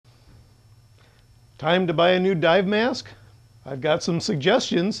Time to buy a new dive mask? I've got some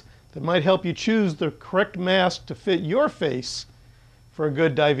suggestions that might help you choose the correct mask to fit your face for a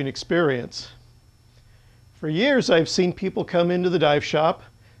good diving experience. For years, I've seen people come into the dive shop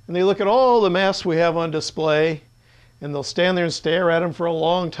and they look at all the masks we have on display, and they'll stand there and stare at them for a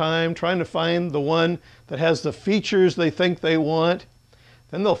long time, trying to find the one that has the features they think they want.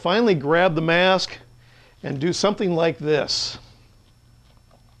 Then they'll finally grab the mask and do something like this.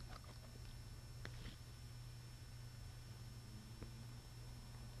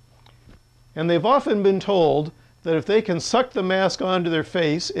 And they've often been told that if they can suck the mask onto their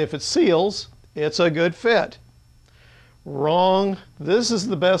face, if it seals, it's a good fit. Wrong. This is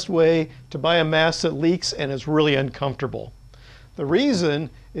the best way to buy a mask that leaks and is really uncomfortable. The reason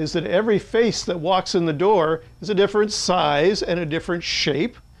is that every face that walks in the door is a different size and a different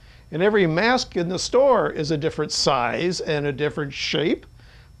shape, and every mask in the store is a different size and a different shape.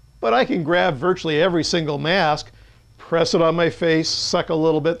 But I can grab virtually every single mask, press it on my face, suck a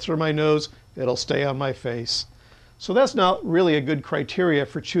little bit through my nose, it'll stay on my face. So that's not really a good criteria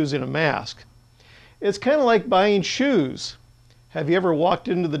for choosing a mask. It's kind of like buying shoes. Have you ever walked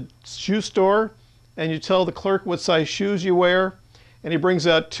into the shoe store and you tell the clerk what size shoes you wear, and he brings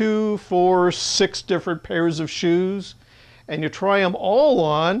out 2, 4, 6 different pairs of shoes, and you try them all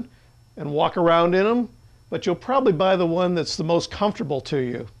on and walk around in them, but you'll probably buy the one that's the most comfortable to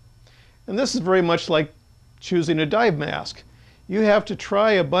you. And this is very much like choosing a dive mask. You have to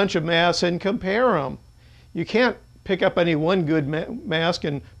try a bunch of masks and compare them. You can't pick up any one good mask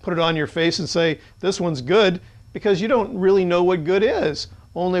and put it on your face and say, this one's good, because you don't really know what good is.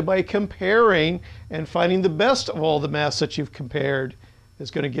 Only by comparing and finding the best of all the masks that you've compared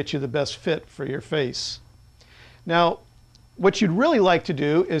is going to get you the best fit for your face. Now, what you'd really like to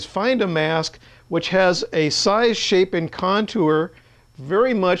do is find a mask which has a size, shape, and contour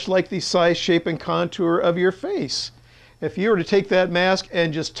very much like the size, shape, and contour of your face. If you were to take that mask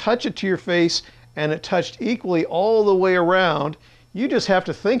and just touch it to your face and it touched equally all the way around, you just have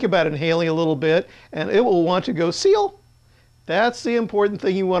to think about inhaling a little bit and it will want to go seal. That's the important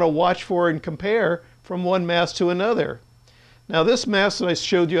thing you want to watch for and compare from one mask to another. Now, this mask that I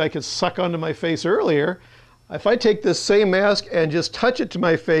showed you I could suck onto my face earlier, if I take this same mask and just touch it to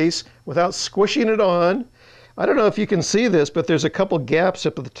my face without squishing it on, I don't know if you can see this, but there's a couple gaps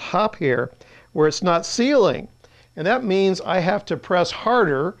up at the top here where it's not sealing. And that means I have to press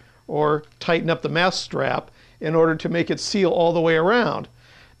harder or tighten up the mask strap in order to make it seal all the way around.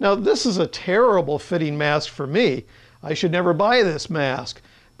 Now, this is a terrible fitting mask for me. I should never buy this mask.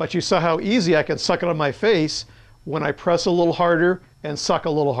 But you saw how easy I can suck it on my face when I press a little harder and suck a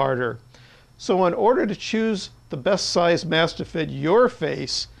little harder. So in order to choose the best size mask to fit your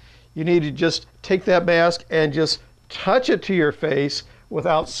face, you need to just take that mask and just touch it to your face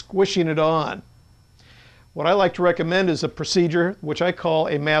without squishing it on. What I like to recommend is a procedure which I call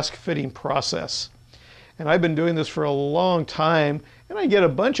a mask fitting process. And I've been doing this for a long time, and I get a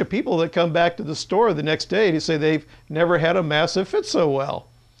bunch of people that come back to the store the next day to say they've never had a mask that fits so well.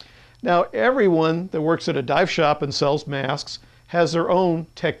 Now, everyone that works at a dive shop and sells masks has their own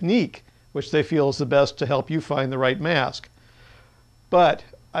technique, which they feel is the best to help you find the right mask. But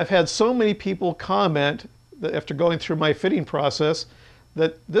I've had so many people comment that after going through my fitting process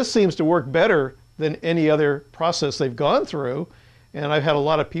that this seems to work better than any other process they've gone through. And I've had a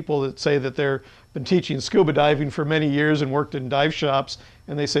lot of people that say that they've been teaching scuba diving for many years and worked in dive shops,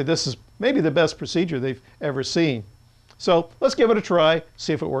 and they say this is maybe the best procedure they've ever seen. So let's give it a try,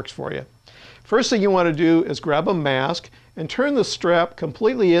 see if it works for you. First thing you want to do is grab a mask and turn the strap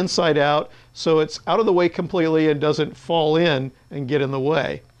completely inside out so it's out of the way completely and doesn't fall in and get in the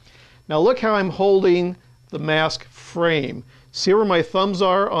way. Now look how I'm holding the mask frame. See where my thumbs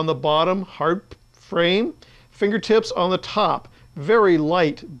are on the bottom, hard frame? Fingertips on the top. Very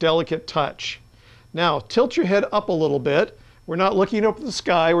light, delicate touch. Now, tilt your head up a little bit. We're not looking up at the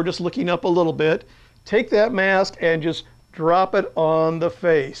sky, we're just looking up a little bit. Take that mask and just drop it on the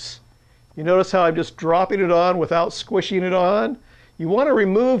face. You notice how I'm just dropping it on without squishing it on? You want to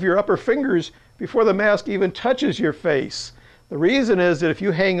remove your upper fingers before the mask even touches your face. The reason is that if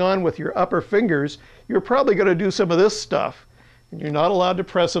you hang on with your upper fingers, you're probably going to do some of this stuff. And you're not allowed to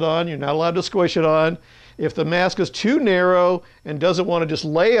press it on, you're not allowed to squish it on. If the mask is too narrow and doesn't want to just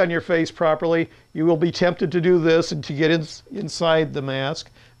lay on your face properly, you will be tempted to do this and to get inside the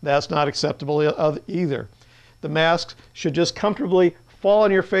mask. That's not acceptable either. The mask should just comfortably fall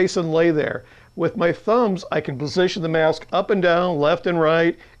on your face and lay there. With my thumbs, I can position the mask up and down, left and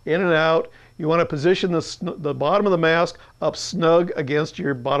right, in and out. You want to position the bottom of the mask up snug against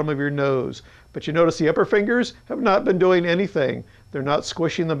your bottom of your nose. But you notice the upper fingers have not been doing anything. they're not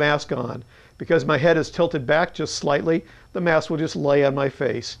squishing the mask on. Because my head is tilted back just slightly, the mask will just lay on my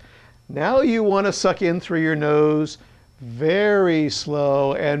face. Now you want to suck in through your nose very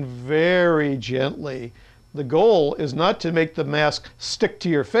slow and very gently. The goal is not to make the mask stick to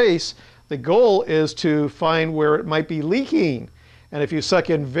your face. The goal is to find where it might be leaking. And if you suck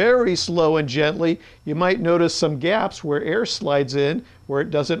in very slow and gently, you might notice some gaps where air slides in, where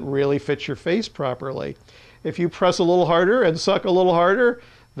it doesn't really fit your face properly. If you press a little harder and suck a little harder,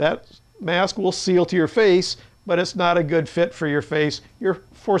 that mask will seal to your face, but it's not a good fit for your face. You're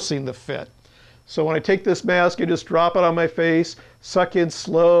forcing the fit. So when I take this mask, I just drop it on my face, suck in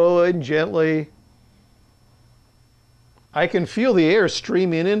slow and gently. I can feel the air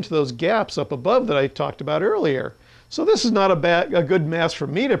streaming into those gaps up above that I talked about earlier. So this is not a good mask for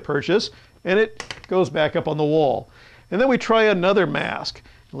me to purchase, and it goes back up on the wall. And then we try another mask.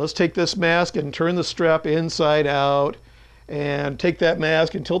 Let's take this mask and turn the strap inside out, and take that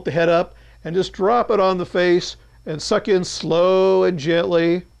mask and tilt the head up, and just drop it on the face, and suck in slow and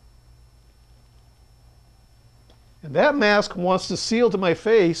gently. And that mask wants to seal to my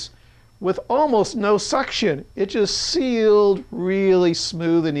face with almost no suction. It just sealed really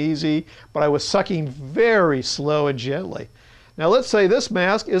smooth and easy, but I was sucking very slow and gently. Now let's say this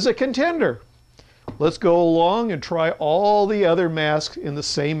mask is a contender. Let's go along and try all the other masks in the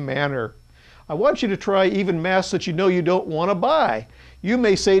same manner. I want you to try even masks that you know you don't want to buy. You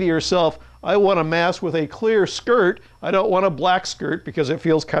may say to yourself, I want a mask with a clear skirt. I don't want a black skirt because it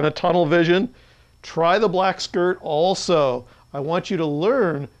feels kind of tunnel vision. Try the black skirt also. I want you to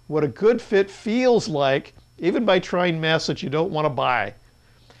learn what a good fit feels like, even by trying masks that you don't want to buy.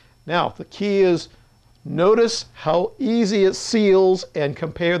 Now, the key is notice how easy it seals and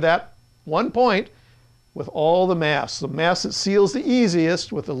compare that one point with all the masks. The mask that seals the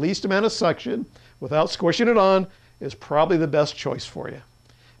easiest with the least amount of suction without squishing it on is probably the best choice for you.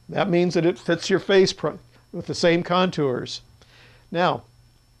 That means that it fits your face with the same contours. Now,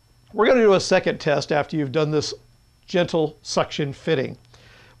 we're going to do a second test after you've done this gentle suction fitting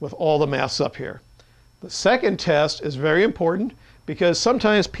with all the masks up here. The second test is very important because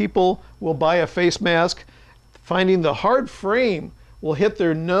sometimes people will buy a face mask finding the hard frame will hit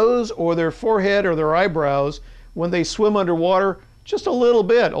their nose or their forehead or their eyebrows when they swim underwater just a little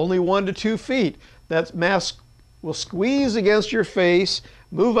bit, only 1 to 2 feet. That mask will squeeze against your face,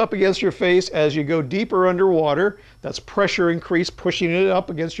 move up against your face as you go deeper underwater. That's pressure increase pushing it up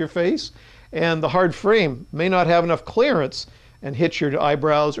against your face. And the hard frame may not have enough clearance and hit your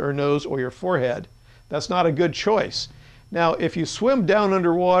eyebrows or nose or your forehead. That's not a good choice. Now, if you swim down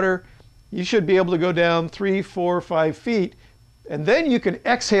underwater, you should be able to go down 3, 4, 5 feet, and then you can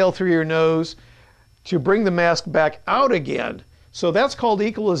exhale through your nose to bring the mask back out again. So that's called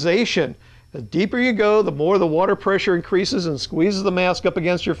equalization. The deeper you go, the more the water pressure increases and squeezes the mask up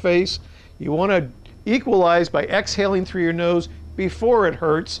against your face. You want to equalize by exhaling through your nose before it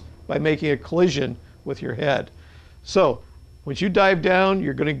hurts by making a collision with your head. So once you dive down,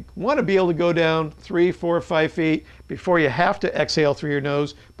 you're going to want to be able to go down 3, 4, 5 feet before you have to exhale through your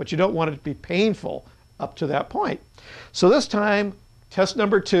nose, but you don't want it to be painful up to that point. So this time, test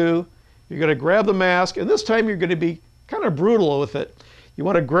number 2, you're going to grab the mask, and this time you're going to be kind of brutal with it. You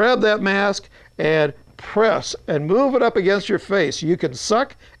want to grab that mask and press and move it up against your face. You can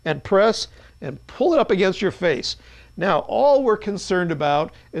suck and press and pull it up against your face. Now, all we're concerned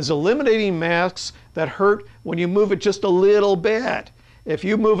about is eliminating masks that hurt when you move it just a little bit. If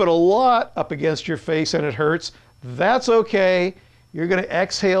you move it a lot up against your face and it hurts, that's okay. You're going to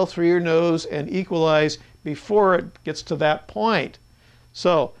exhale through your nose and equalize before it gets to that point.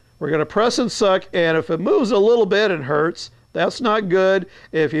 So we're going to press and suck, and if it moves a little bit and hurts, that's not good.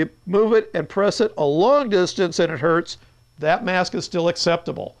 If you move it and press it a long distance and it hurts, that mask is still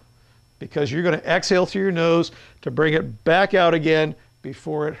acceptable because you're going to exhale through your nose to bring it back out again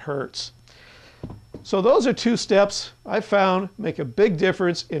before it hurts. So those are 2 steps I found make a big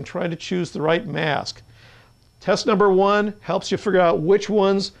difference in trying to choose the right mask. Test number 1 helps you figure out which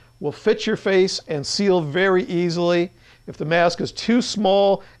ones will fit your face and seal very easily. If the mask is too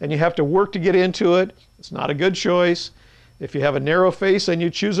small and you have to work to get into it, it's not a good choice. If you have a narrow face and you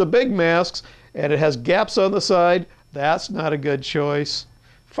choose a big mask and it has gaps on the side, that's not a good choice.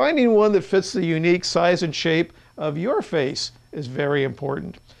 Finding one that fits the unique size and shape of your face is very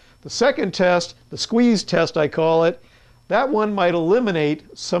important. The second test, the squeeze test I call it, that one might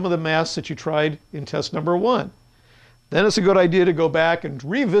eliminate some of the masks that you tried in test number 1. Then it's a good idea to go back and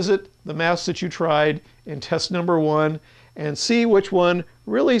revisit the masks that you tried in test number 1 and see which one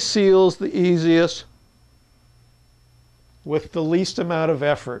really seals the easiest with the least amount of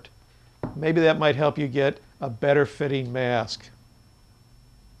effort. Maybe that might help you get a better fitting mask.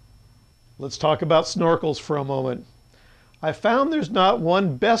 Let's talk about snorkels for a moment. I found there's not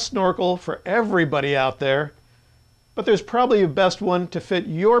one best snorkel for everybody out there, but there's probably a best one to fit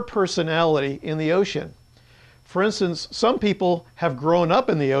your personality in the ocean. For instance, some people have grown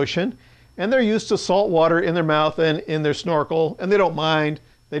up in the ocean and they're used to salt water in their mouth and in their snorkel, and they don't mind.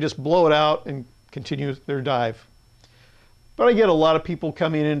 They just blow it out and continue their dive. But I get a lot of people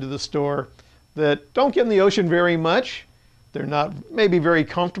coming into the store that don't get in the ocean very much. They're not maybe very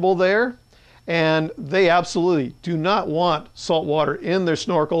comfortable there, and they absolutely do not want salt water in their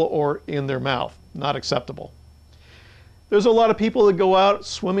snorkel or in their mouth. Not acceptable. There's a lot of people that go out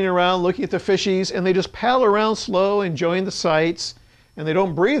swimming around looking at the fishies, and they just paddle around slow, enjoying the sights, and they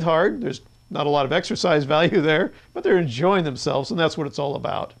don't breathe hard. There's not a lot of exercise value there, but they're enjoying themselves, and that's what it's all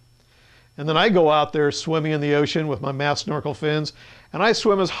about. And then I go out there swimming in the ocean with my mass snorkel fins, and I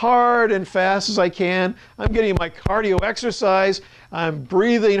swim as hard and fast as I can. I'm getting my cardio exercise, I'm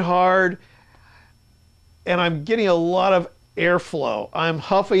breathing hard, and I'm getting a lot of airflow. I'm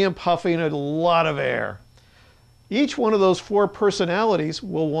huffing and puffing a lot of air. Each one of those 4 personalities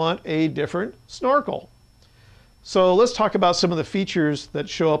will want a different snorkel. So let's talk about some of the features that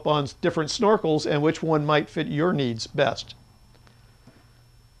show up on different snorkels and which one might fit your needs best.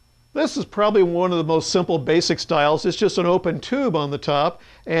 This is probably one of the most simple basic styles. It's just an open tube on the top,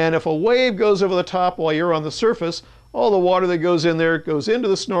 and if a wave goes over the top while you're on the surface, all the water that goes in there goes into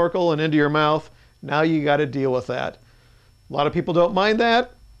the snorkel and into your mouth. Now you got to deal with that. A lot of people don't mind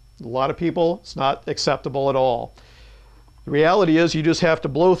that. A lot of people, it's not acceptable at all. The reality is you just have to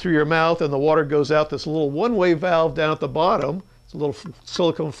blow through your mouth and the water goes out this little one-way valve down at the bottom. It's a little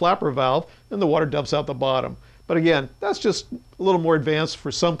silicone flapper valve, and the water dumps out the bottom. But again, that's just a little more advanced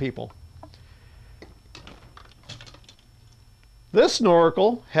for some people. This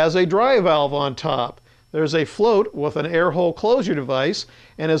snorkel has a dry valve on top. There's a float with an air hole closure device,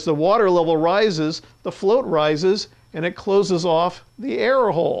 and as the water level rises, the float rises and it closes off the air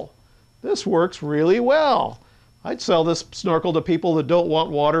hole. This works really well. I'd sell this snorkel to people that don't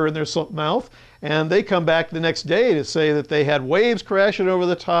want water in their mouth, and they come back the next day to say that they had waves crashing over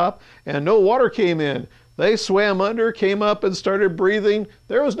the top and no water came in. They swam under, came up and started breathing.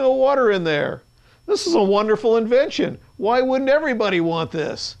 There was no water in there. This is a wonderful invention. Why wouldn't everybody want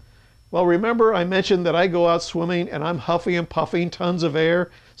this? Well, remember I mentioned that I go out swimming and I'm huffing and puffing tons of air.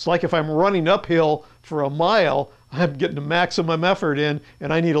 It's like if I'm running uphill for a mile, I'm getting the maximum effort in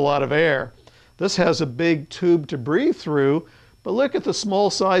and I need a lot of air. This has a big tube to breathe through, but look at the small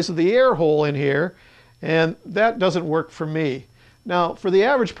size of the air hole in here, and that doesn't work for me. Now, for the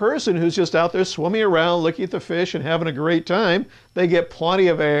average person who's just out there swimming around, looking at the fish and having a great time, they get plenty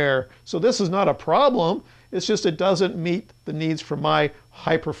of air. So this is not a problem. It's just it doesn't meet the needs for my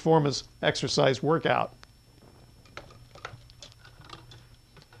high-performance exercise workout.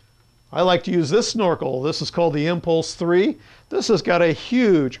 I like to use this snorkel. This is called the Impulse 3. This has got a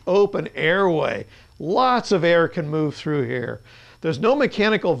huge open airway. Lots of air can move through here. There's no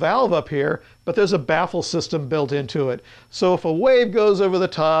mechanical valve up here, but there's a baffle system built into it. So if a wave goes over the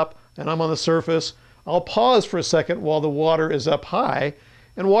top and I'm on the surface, I'll pause for a second while the water is up high,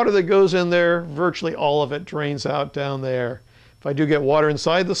 and water that goes in there, virtually all of it drains out down there. If I do get water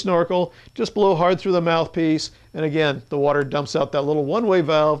inside the snorkel, just blow hard through the mouthpiece, and again, the water dumps out that little one-way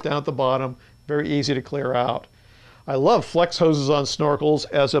valve down at the bottom. Very easy to clear out. I love flex hoses on snorkels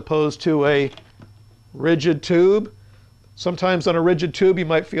as opposed to a rigid tube. Sometimes on a rigid tube, you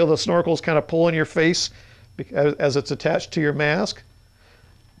might feel the snorkels kind of pull in your face as it's attached to your mask.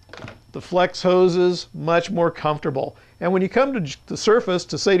 The flex hoses, much more comfortable. And when you come to the surface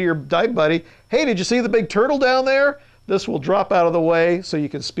to say to your dive buddy, hey, did you see the big turtle down there? This will drop out of the way so you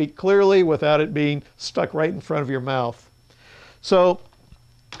can speak clearly without it being stuck right in front of your mouth. So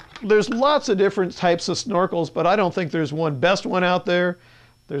there's lots of different types of snorkels, but I don't think there's one best one out there.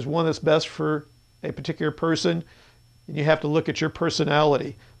 There's one that's best for a particular person, and you have to look at your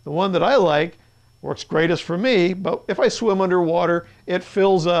personality. The one that I like works greatest for me, but if I swim underwater, it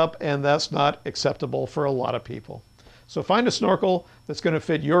fills up, and that's not acceptable for a lot of people. So find a snorkel that's going to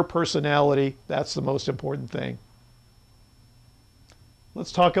fit your personality. That's the most important thing.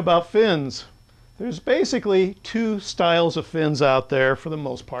 Let's talk about fins. There's basically 2 styles of fins out there for the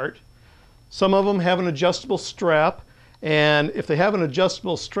most part. Some of them have an adjustable strap, and if they have an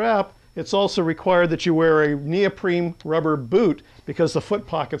adjustable strap, it's also required that you wear a neoprene rubber boot because the foot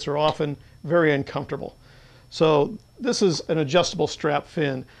pockets are often very uncomfortable. So this is an adjustable strap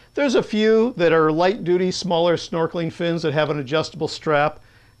fin. There's a few that are light-duty, smaller snorkeling fins that have an adjustable strap,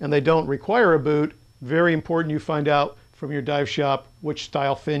 and they don't require a boot. Very important you find out from your dive shop which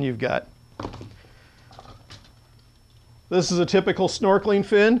style fin you've got. This is a typical snorkeling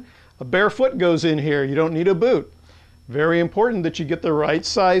fin. A bare foot goes in here. You don't need a boot. Very important that you get the right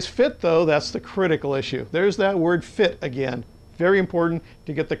size fit though. That's the critical issue. There's that word fit again. Very important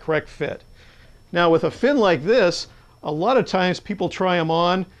to get the correct fit. Now with a fin like this, a lot of times people try them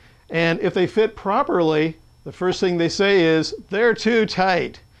on, and if they fit properly, the first thing they say is, they're too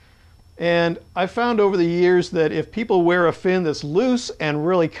tight. And I found over the years that if people wear a fin that's loose and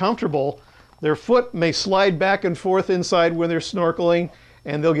really comfortable, their foot may slide back and forth inside when they're snorkeling,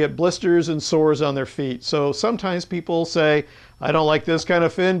 and they'll get blisters and sores on their feet. So sometimes people say, I don't like this kind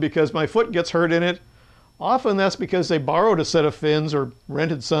of fin because my foot gets hurt in it. Often that's because they borrowed a set of fins or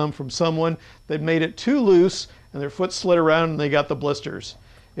rented some from someone that made it too loose and their foot slid around and they got the blisters.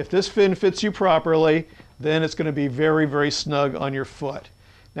 If this fin fits you properly, then it's going to be very, very snug on your foot.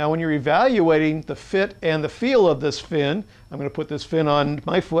 Now when you're evaluating the fit and the feel of this fin, I'm going to put this fin on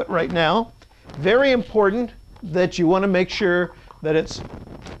my foot right now. Very important that you want to make sure that it's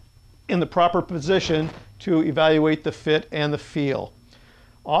in the proper position to evaluate the fit and the feel.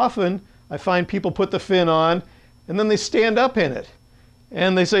 Often I find people put the fin on and then they stand up in it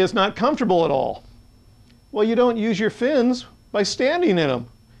and they say it's not comfortable at all. Well, you don't use your fins by standing in them.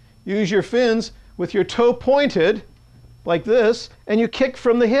 Use your fins with your toe pointed like this, and you kick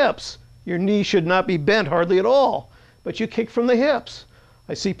from the hips. Your knee should not be bent hardly at all, but you kick from the hips.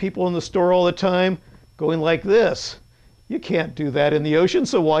 I see people in the store all the time going like this. You can't do that in the ocean,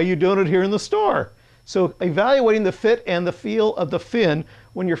 so why are you doing it here in the store? So evaluating the fit and the feel of the fin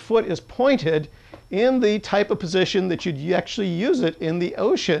when your foot is pointed in the type of position that you'd actually use it in the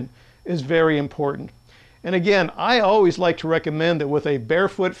ocean is very important. And again, I always like to recommend that with a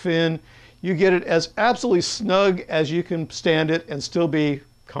barefoot fin, you get it as absolutely snug as you can stand it and still be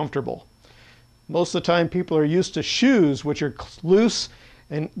comfortable. Most of the time people are used to shoes which are loose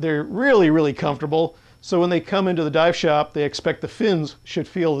and they're really, really comfortable. So when they come into the dive shop, they expect the fins should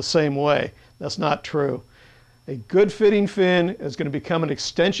feel the same way. That's not true. A good fitting fin is going to become an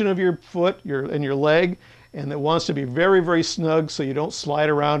extension of your foot and your leg, and it wants to be very, very snug so you don't slide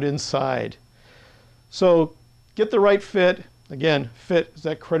around inside. So get the right fit. Again, fit is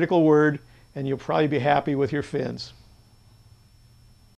that critical word, and you'll probably be happy with your fins.